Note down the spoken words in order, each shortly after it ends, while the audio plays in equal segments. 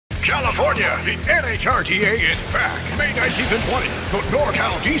California. The NHRDA is back. May 19th and 20th. The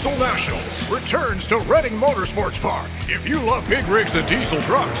NorCal Diesel Nationals returns to Redding Motorsports Park. If you love big rigs and diesel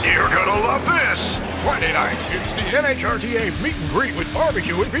trucks, you're gonna love this. Friday night, it's the NHRDA meet and greet with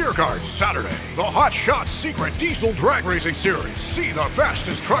barbecue and beer carts. Saturday, the Hot Shots Secret Diesel Drag Racing Series. See the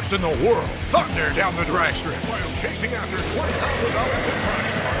fastest trucks in the world thunder down the drag strip while chasing after $20,000 in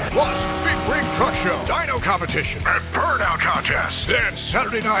prize. Plus, big rig truck show, dyno competition, and burnout contest. Then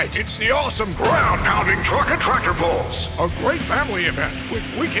Saturday night, it's the awesome ground-pounding truck and tractor pulls. A great family event with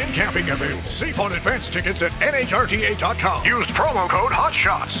weekend camping available. Safe on advance tickets at NHRDA.com. Use promo code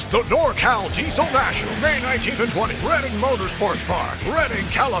HOTSHOTS. The NorCal Diesel National, May 19th and 20th. Redding Motorsports Park, Redding,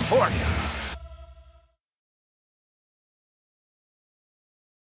 California.